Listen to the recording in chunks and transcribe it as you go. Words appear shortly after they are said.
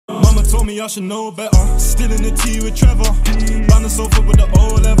told me I should know better. Still in the tea with Trevor. Found the sofa with the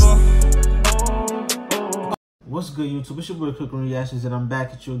old leather. What's good, YouTube? It's your boy Cooking Reactions, and I'm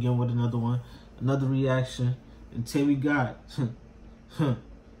back at you again with another one, another reaction. And today we got, you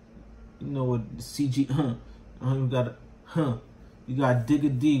know what, CG, we got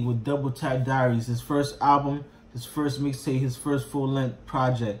Digga D with Double Tap Diaries, his first album, his first mixtape, his first full-length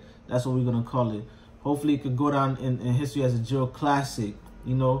project. That's what we're gonna call it. Hopefully, it could go down in history as a drill classic.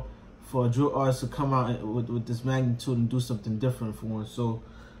 You know, for a drill artist to come out with this magnitude and do something different for one. So,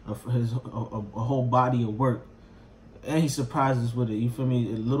 for his a whole body of work. And he surprised us with it. You feel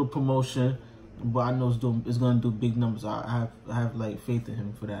me? A little promotion, but I know it's gonna do big numbers. I have like faith in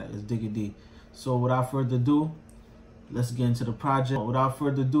him for that. It's Digga D. So without further ado, let's get into the project.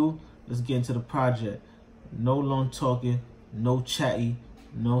 No long talking, no chatty,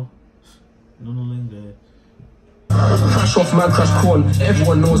 no linger. Crash off, man, crash corn.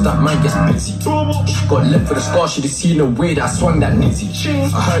 Everyone knows that man gets busy. Got left for the scar, should have seen the way that I swung that nizzy.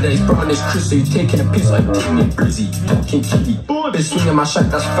 I heard that he's brown as Chris, so he's taking a piss like taking it brizzy. Talking kitty, been swinging my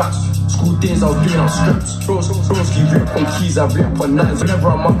shack, that's facts. School days I was doing on strips. Broski rip on keys, I rip on nines. Whenever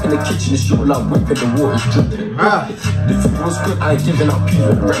I'm up in the kitchen, it's all like whipping, the water's dripping. The food was good, I ain't giving up peas,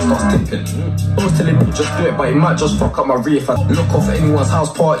 the rest starts tipping. I was telling me just do it, but it might just fuck up my rear if I look off at anyone's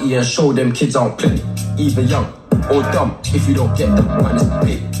house party and show them kids I don't play. Either young or dumb, if you don't get them, man, it's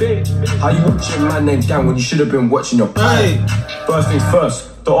big. How you watching man and gang when you should have been watching your play? First things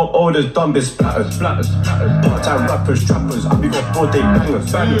first, the oldest dumb is splatters. Part-time rappers, trappers, I be got broad day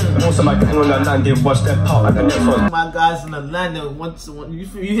bangers. Most of my gang on the land, they watch their part like the next one. My guys in the land, you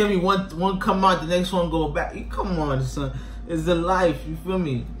hear me, one come out, the next one go back. Come on, son. It's the life, you feel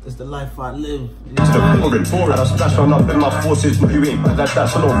me? It's the life I live. It's the boring. I splash on up in my forces, but you ain't bad like that,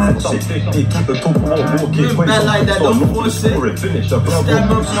 so don't force it. They keep the talk, won't walk it. Bad like that, don't force it. Finish the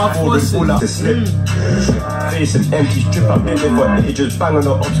stand up my forces. All out the slip. Face and empty strip, I've been in for ages. Bang on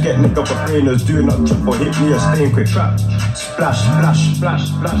the ops, get nicked up for brainers. Doing up trip or hit me a stain quick trap. Splash. I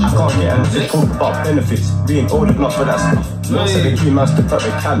can't get enough to talk about benefits. We ain't old enough for that stuff. Most of the key man stick up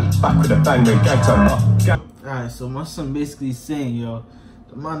the can. Back with a bang when gang turn up. Alright, so my son basically saying, yo,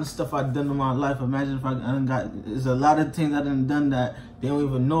 the amount of stuff I've done in my life, imagine if I done got, there's a lot of things I done that they don't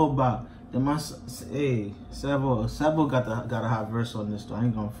even know about. Then my son, hey, Sav'O got a hot verse on this though, I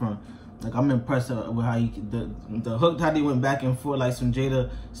ain't gonna front. Like, I'm impressed with how the hook, how they went back and forth, like some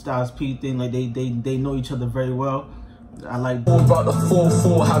Jada Styles P thing, like they know each other very well. I like all about the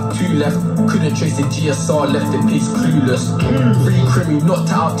 4-4, had 2 left. Couldn't trace the GSR, left the piece clueless. Free crimmy, knocked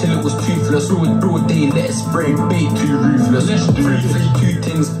out till it was toothless. Broad day, let it spray, bait too ruthless. 3-2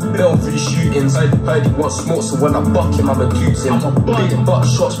 things, bell 3 shootings. Heard he wants smoke, so when I buck him, I'm a toots him. Big butt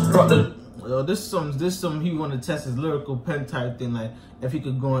shots, brother. Yo, this some he want to test his lyrical pen type thing, like if he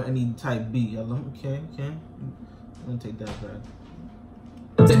could go on any type beat. Okay. I'm gonna take that back.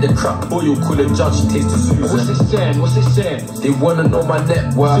 Take the crap, boy, you'll call the judge, taste the Susan. What's it saying? They wanna know my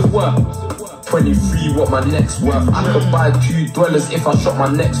net worth. 23, what my neck's worth. I could buy 2 dwellers if I shot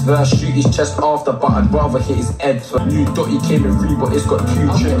my next verse. Shoot his chest after, but I'd rather hit his head. So new dotty came in free, but it's got 2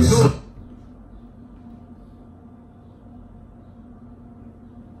 triggers.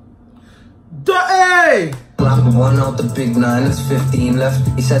 Dotty! One out the big 9, it's 15 left.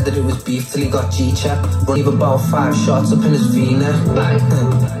 He said that it was beef till he got G-check. Leave about 5 shots up in his V-neck.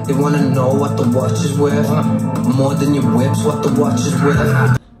 They wanna know what the watch is worth. More than your whips, what the watch is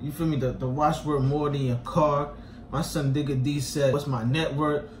worth. You feel me? The watch worth more than your car. My son Digga D said, what's my net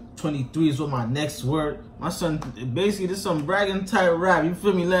worth? 23 is what my next worth. My son, basically, this some bragging type rap. You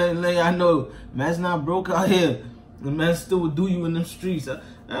feel me? Letting I know, man's not broke out here. The man still would do you in them streets.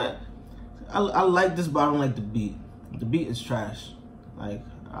 I like this, but I don't like the beat. The beat is trash. Like,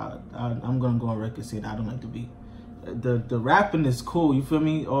 I'm gonna go on record saying I don't like the beat. The rapping is cool. You feel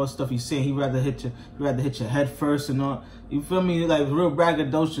me? All the stuff he's saying, he rather hit your head first and all. You feel me? Like real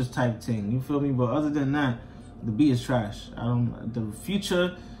braggadocious type thing. You feel me? But other than that, the beat is trash. The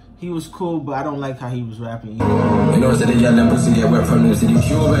Future, he was cool, but I don't like how he was rapping. You know, that the yellow pussy get wet from the city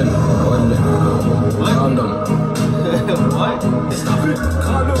Cuban. What? This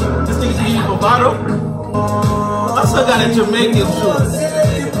nigga's eating bravado? I still got a Jamaican shoe.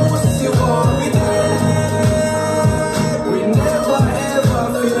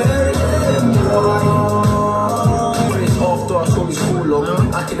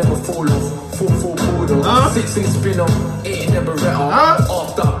 I can never fall off. 4-4 bulldog. 6 in the spin off. 8 in the Beretta.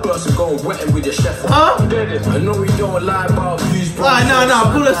 After I burst, I'm going wetting with your chef. I know we don't lie about views, bro.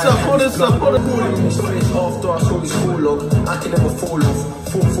 No, pull this up. After I saw this fall off, I can never fall off.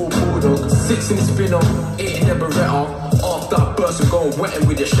 4-4 bulldog. 6 in the spin off. 8 in the Beretta. After I burst and go and wet him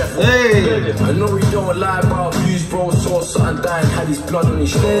with your chef. Hey. I know he don't lie about views, bro. Saw something dying, had his blood on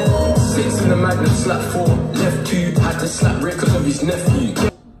his head. 6 in the magnum, slap 4, left 2, had to slap Rick because of his nephew.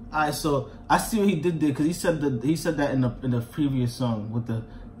 Alright, so I see what he did there because he said that in the previous song with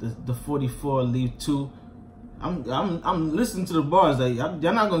the 44 leave 2. I'm listening to the bars. Like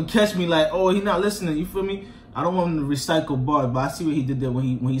you're not gonna catch me like, oh, he not listening. You feel me? I don't want him to recycle bars, but I see what he did there when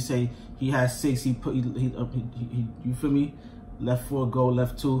he say he had 6. He you feel me? Left 4 go,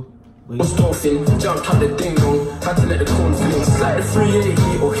 left 2. Was dolphin, jumped out the ding dong, had to let the corn fling. Slide the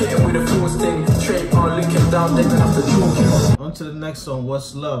 380 or hit him with a force thing. Straight on, link him down, then have to chalk him. On to the next song,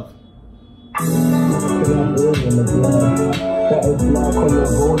 What's Love? That is like on the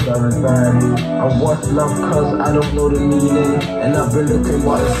road I reside. I watch love cause I don't know the meaning, and I've been looking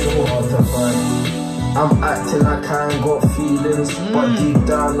but it's so hard to find. I'm acting like I ain't got feelings, but deep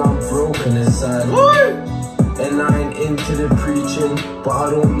down I'm broken inside. And I ain't into the preaching, but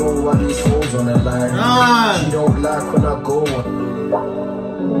I don't know why these hoes on the line. She don't like when I go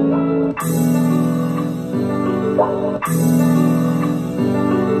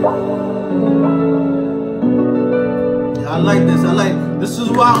I like this is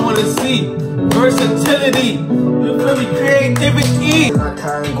what I want to see. Versatility, you feel me? Creativity. Like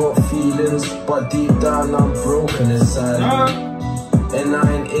I ain't got feelings, but deep down I'm broken inside. And I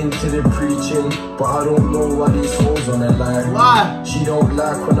ain't into the preaching, but I don't know why these hoes on the line. Why? She don't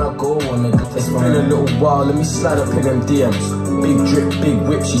like when I go on the. It's been a little while, let me slide up in them DMs. Big drip, big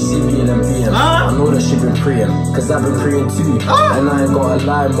whip, she see me in them BMs. I know that she been praying, cause I've been praying too. And I ain't got a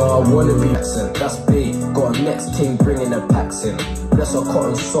lie, ma, I wanna be accent. That's bait, got a next thing bringing the packs in. Bless her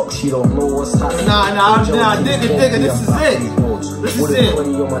cotton socks, she don't know what's happening. Nah, Digga, this is it. This is it.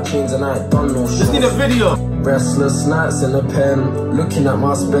 20 on my chains and I ain't done no shit. Just need a video. Restless nights in the pen, looking at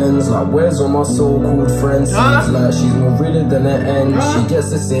my spends, like where's all my so-called friends? Seems like she's more realer than the end. She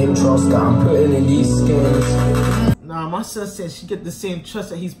gets the same trust that I'm putting in these skins. Nah, my son said she get the same trust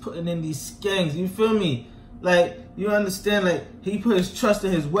that he's putting in these skanks. You feel me? Like, you understand? Like, he put his trust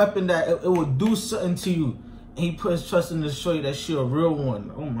in his weapon that it will do something to you. And he put his trust in to show you that she a real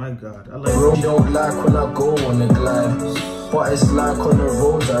one. Oh my God, I like it. She don't like when I go on the glide, but it's like on the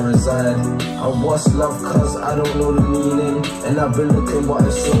roads I reside. I was love cause I don't know the meaning, and I've been looking but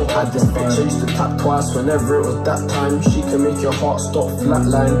it's so hard. This bitch I used to tap twice whenever it was that time. She can make your heart stop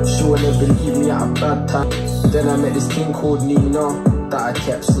flatline. She wouldn't believe me at a bad time. Then I met this thing called Nina that I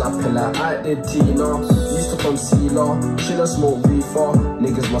kept slapping like I did Tina. Used to come see her, she done smoke reefer.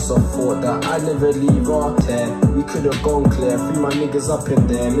 Niggas must have thought that I'd never leave her. We could have gone clear, free my niggas up in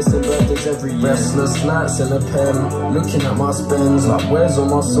there. Missing birthdays every year. Restless nights in a pen, looking at my spends, like where's all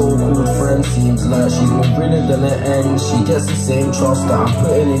my so-called friends? Seems like she's more brilliant than the end. She gets the same trust that I'm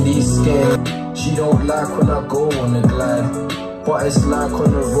putting in these skins. She don't like when I go on the glide, but it's like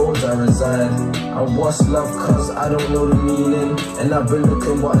on the roads I reside. I was love cause I don't know the meaning, and I've been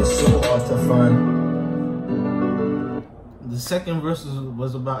looking but it's so hard to find. The second verse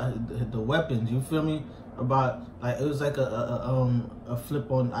was about the weapons, you feel me? About, like, it was like a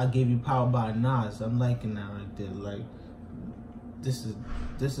flip on I Gave You Power by Nas. I'm liking that right there. Like, this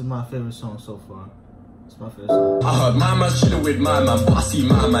is my favorite song so far. It's my favorite song. I heard my man chilling with my man, but I see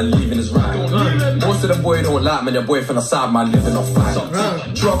my man leaving his right. Most of the boy don't like me, the boy from the side man living off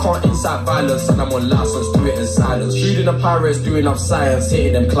fire. Drug on inside violence, and I'm on license, do it in silence. Shooting the pirates, doing up science,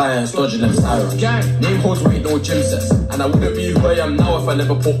 hitting them clients, dodging them sirens. Name holds weight, no gym sets, and I wouldn't be who I am now if I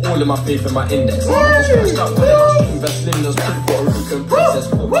never put all of my faith in my index.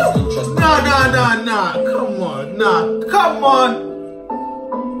 Nah, come on.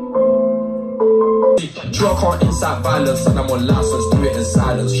 Drug on inside violence, and I'm on license, do it in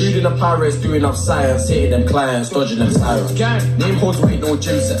silence. Shooting the pirates, doing up science, hitting them clients, dodging them sirens. Name holds weight, no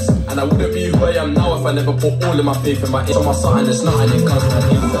gym sets, and I wouldn't be who I am now if I never put all of my faith in my index. On my son, there's nothing in guns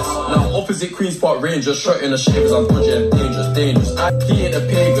and invest. Now opposite Queen's Park Rangers, shot in the shavers, I'm dodging dangerous. He ain't a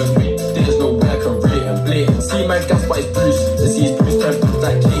pagan, there's no way I can rate him blatant. See my gas, but it's Bruce. To see his Bruce temp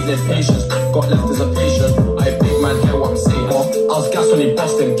like Caitlyn patience. Got left as a patient. I big man hear what I'm saying. I was gas when he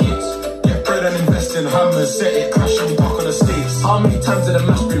bust them gates. Get bread and invest in hammers, set it, crash and park on the States. How many times did the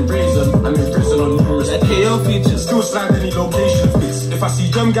match been risen? I'm in prison on numerous KO features. Still slide any location fits. If I see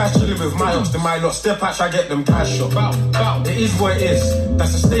young guys chilling with my ops, then my lot step out, I get them guys shot. Bow. It is what it is.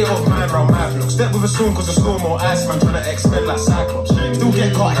 That's the state of mind around my block. Step with a storm cause a storm or ice man trying to expend like Cyclops. Still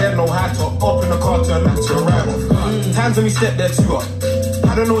get caught hair, no high top. Up in the car, turn back to a ride off. Times when we step there too up.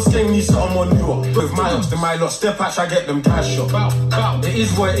 I don't know, slang me something more newer. With my ups to my lot, step out, I get them cash shot. It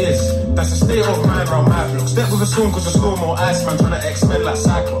is what it is. That's the state of mind around my block. Step with a song cause a slow-mo Iceman trying to X-Men like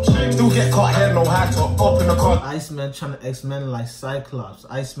Cyclops. Still get caught hair, no high top, up in the car. Iceman trying to X-Men like Cyclops.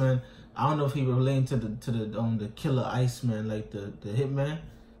 Iceman, I don't know if he relating to the killer Iceman, like the hitman.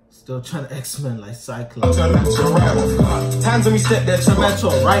 Still trying to X-Men like Cyclops. Times when we step there to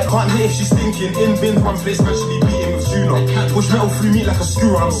right. Can't hit if she's thinking. In bin one place, man, she be beating with sooner. Push metal through me like a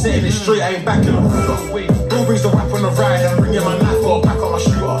screw. I'm setting it straight, I ain't backing up. Bro brings the whip on the ride. I'm bringing my knife or back on my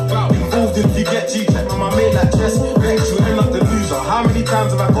shooter. Involved if you get G-check with my mate like chess. Bet you end up the loser. How many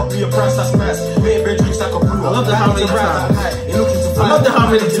times have I got me a price that's nice? Mate, bread drinks like a brewer. I love the how many times. I love the how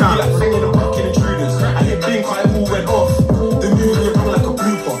many times. I hit Bing, it all went off. The new one, you run like a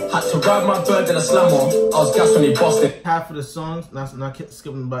blooper. Had to grab my bird and a slam on. I was gassed when he busted. Half of the songs, not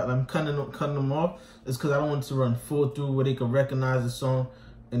skipping back, I'm cutting them off. It's because I don't want to run full through where they can recognize the song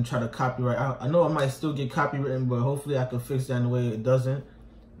and try to copyright. I know I might still get copywritten, but hopefully I can fix that in a way it doesn't.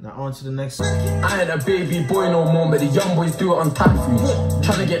 Now on to the next song. I ain't a baby boy no more, but the young boys do it on time food.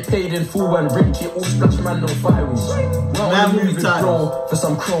 Trying to get paid in full and Ricky all splash man no fireworks. Man movie title for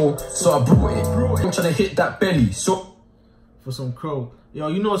some crow, so I brought it. I'm trying to hit that belly, so for some crow. Yo,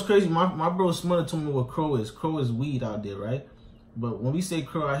 you know what's crazy? My bro Smother told me what crow is. Crow is weed out there, right? But when we say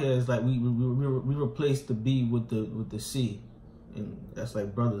crow out here, it's like we replace the B with the C, and that's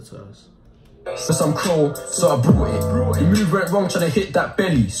like brother to us. For some crow, so I brought it. The move went wrong, trying to hit that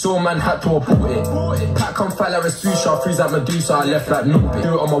belly, so man had to abort it. Pat come fight like Respucia, freeze like Medusa, I left like no bit.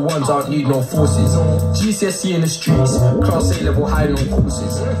 Do it on my ones, I don't need no forces. GCSE in the streets, class A level high, no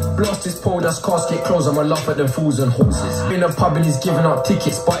courses. Blast this pole, that's casket closed, I'ma laugh at them fools and horses. In a pub and he's giving out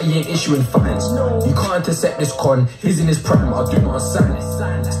tickets, but he ain't issuing fines. You can't intercept this con, he's in his prime, I do not assign it.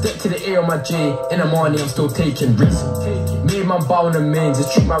 Step to the A on my J, in the morning I'm still taking risks. Me and my bow on the mains,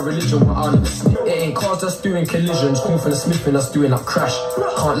 it's treat my religion what I know. It ain't cars that's doing collisions, call for the smithing that's doing up crash.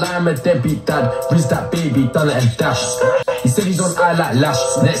 Can't lie, I'm a deadbeat dad, riz that baby, done it and dash. He said he's on eye like lash,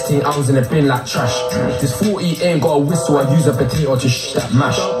 next thing I was in a bin like trash. This 40 ain't got a whistle, I use a potato to shh that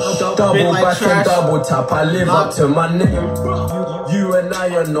mash. Double back and double tap, I live up to my name. You and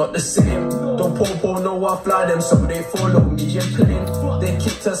I are not the same. Don't popo, no I fly them, so they follow me in plane. They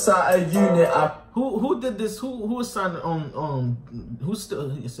kicked us out of unit. Who did this? Who signed it on who still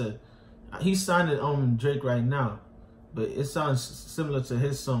he said he signed it on Drake right now, but it sounds similar to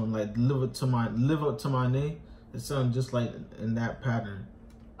his song, like live up to my name. It sounds just like in that pattern.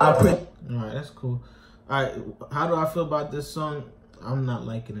 Alright, that's cool. Alright, how do I feel about this song? I'm not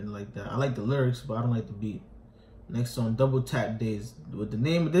liking it like that. I like the lyrics, but I don't like the beat. Next song, Double Tap Days. With the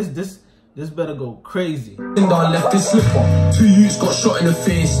name of this better go crazy. I left this slipper. 2 youths got shot in the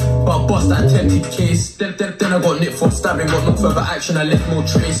face, but I bust that attempted case. Then I got nipped for stabbing, got no further action, I left no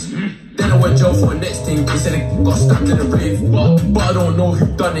trace. Then I went jail for the next thing, they said I got stabbed in the rave. But I don't know who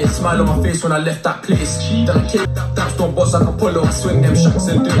done it, smile on my face when I left that place. Then I came, that's no boss like Apollo, I swing them shanks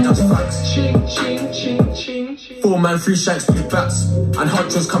and do it, that's facts. 4 man, 3 shanks, 2 bats. And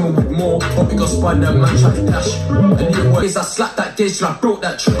Hunter's coming with more, but we got Spider-Man trying to dash. And it was, I slapped that gauge till I broke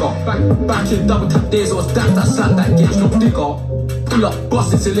that trigger. Back in Double Tap Days, I was daft, I slapped that gauge, no digger. Pull up,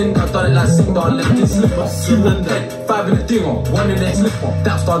 busted cylinder, done it like Sindar, left it slipper. 2 on dead, 5 in the dinger, 1 in the slipper.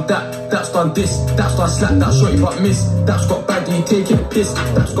 That's done that, that's done this, that's done slap that shorty but miss. That's got bad, he taking a piss.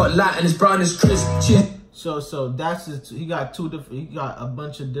 That's got light and his brown is crisp. Cheers. So that's his, he got he got a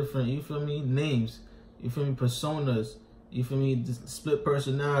bunch of different, you feel me, names. You feel me, personas. You feel me, split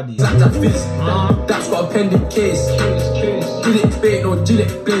personality. That's got a pending case. Gillet bait, no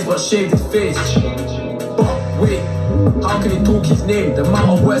Gillet blaze, but shaved his face. But wait, how can he talk his name? The amount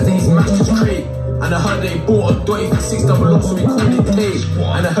of words that he's matched his crate. And I heard that he bought a dotty for 600, so we called it Tay.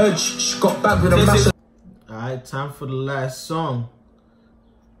 And I heard she got back with a mash. Alright, time for the last song.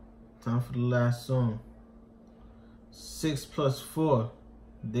 6 + 4,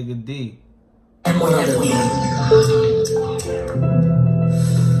 Digga D. What's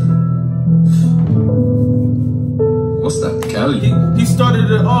that, Cali? He started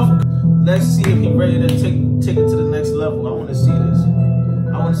it off. Let's see if he's ready to take it to the next level. I want to see this.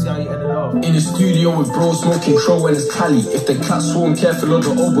 I want to see how he ended off. In the studio with bro smoking crow and his Cali. If the cat swarm careful on the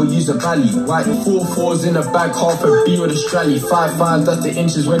oboe, use a valley. White 4 4s in a bag, half a B with a strally. 5 5, that's the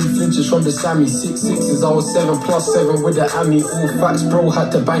inches when he flinches from the Sammy. 6 6s, I was 7 + 7 with the Ami. All facts, bro,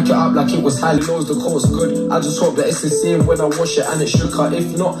 had to bank it up like it was highly. Knows the court's good. I just hope that it's the same when I wash it and it shook her.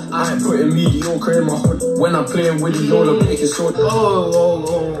 If not, I ain't putting mediocre in my hood. When I'm playing with the Yola, make it so.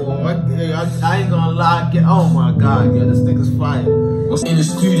 I ain't gonna lie. Oh my god, yeah, this nigga's fire. Was in the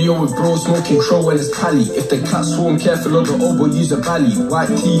studio with bro smoking crow and his pally. If the cat swarm careful on the oboe, use a valley. White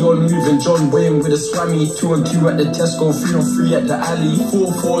tee on moving, John Wayne with a swammy. 2 and 2 at the Tesco, 3 on 3 at the alley.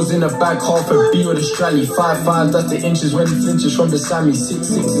 4 4s in the bag, half a B with a strally. 5 5, that's the inches when he flinches from the Sammy. 6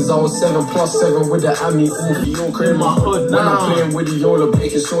 6s, I was 7 plus 7 with the Ami. All Yorker in my hood. When I'm playing with the Yola,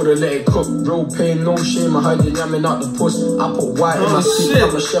 baking soda, let it cook. Real pain, no shame, I heard you yamming out the puss. I put white in my seat,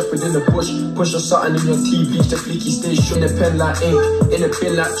 I'm a shepherd in the bush. Push or something in your tea, bleach the fleeky station. In a pen like ink, in a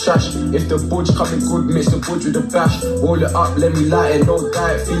bin like trash. If the budge coming good, mix the budge with the bash. Roll it up, let me light it, no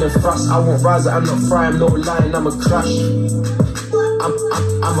diet, feeling fast. I won't rise it, I'm not frying, no lying, I'm a crash.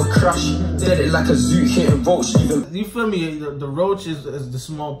 I'm a crash, dead it like a zoo hitting roach. You feel me? The roach is the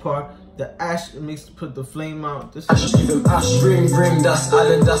small part. The ash makes put the flame out. This ash, even ash, ring, that's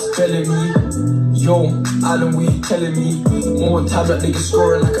Alan, that's telling me. Yo, Alan, what you telling me? More time that nigga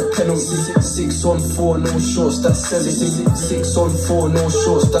scoring like a penalty. 6 on 4, no shorts, that's 70. 6 on 4, no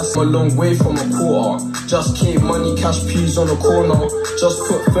shorts, that's a long way from a quarter. Just came money, cash peas on the corner. Just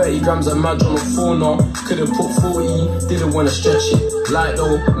put 30 grams of mad on the phone now. Could've put 40, didn't wanna stretch it. Light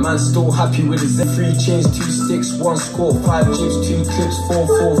though, man still happy with his 3 chains, 2 sticks, 1 score, 5 chips, 2 clips, 4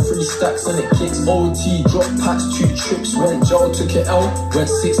 4, 3 stacks and it kicks. OT, drop packs, 2 trips, went jail, took it L, went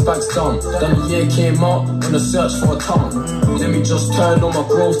 6 bags down. Then the year came out on a search for a town. Let me just turn on my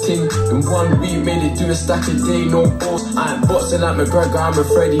growth thing. In 1 week, made it do a stack a day, no balls. I ain't boxing like McGregor, I'm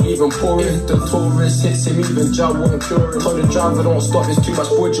afraid he even pouring. If the tourist hits him, even Joe won't cure it. Told the driver don't stop, it's too much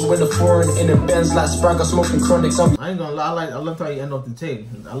budget when the foreign. In the Benz like Spragger, smoking chronics. I ain't gonna lie, I love how you end off the tape.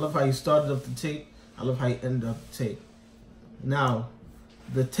 I love how you started up the tape. I love how you end up the tape. Now,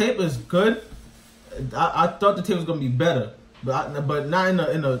 the tape is good. I thought the tape was gonna be better, but not in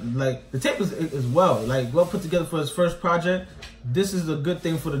a like the tape is well put together for his first project. This is a good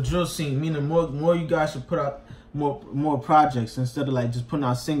thing for the drill scene, meaning more you guys should put out more projects instead of like just putting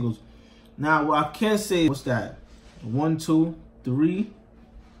out singles. Now what I can say, what's that? 1 2 3.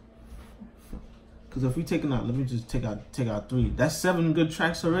 Because if we taking out, let me just take out 3. That's 7 good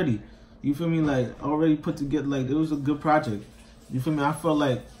tracks already. You feel me? Like already put together. Like it was a good project. You feel me? I felt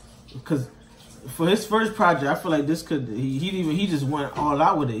like because for his first project, I feel like this could he just went all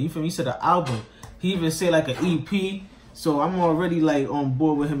out with it. You feel me? He said an album. He even said like an EP. So I'm already like on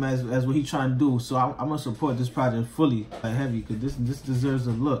board with him as what he trying to do. So I'm gonna support this project fully, like heavy, because this deserves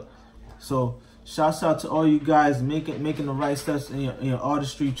a look. So shouts out to all you guys making the right steps in your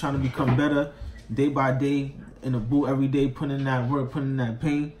artistry, trying to become better day by day in the booth every day, putting in that work, putting in that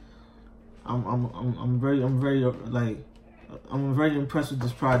pain. I'm very impressed with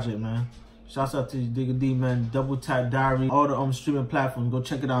this project, man. Shouts out to Digga D, man. Double tap Diaries, all the streaming platforms. Go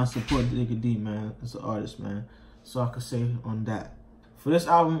check it out and support Digga D, man. It's an artist, man. So I could say on that. For this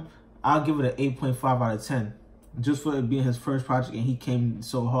album, I'll give it an 8.5 out of 10. Just for it being his first project, and he came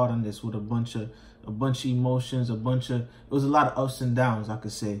so hard on this with a bunch of emotions, it was a lot of ups and downs, I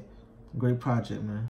could say. Great project, man.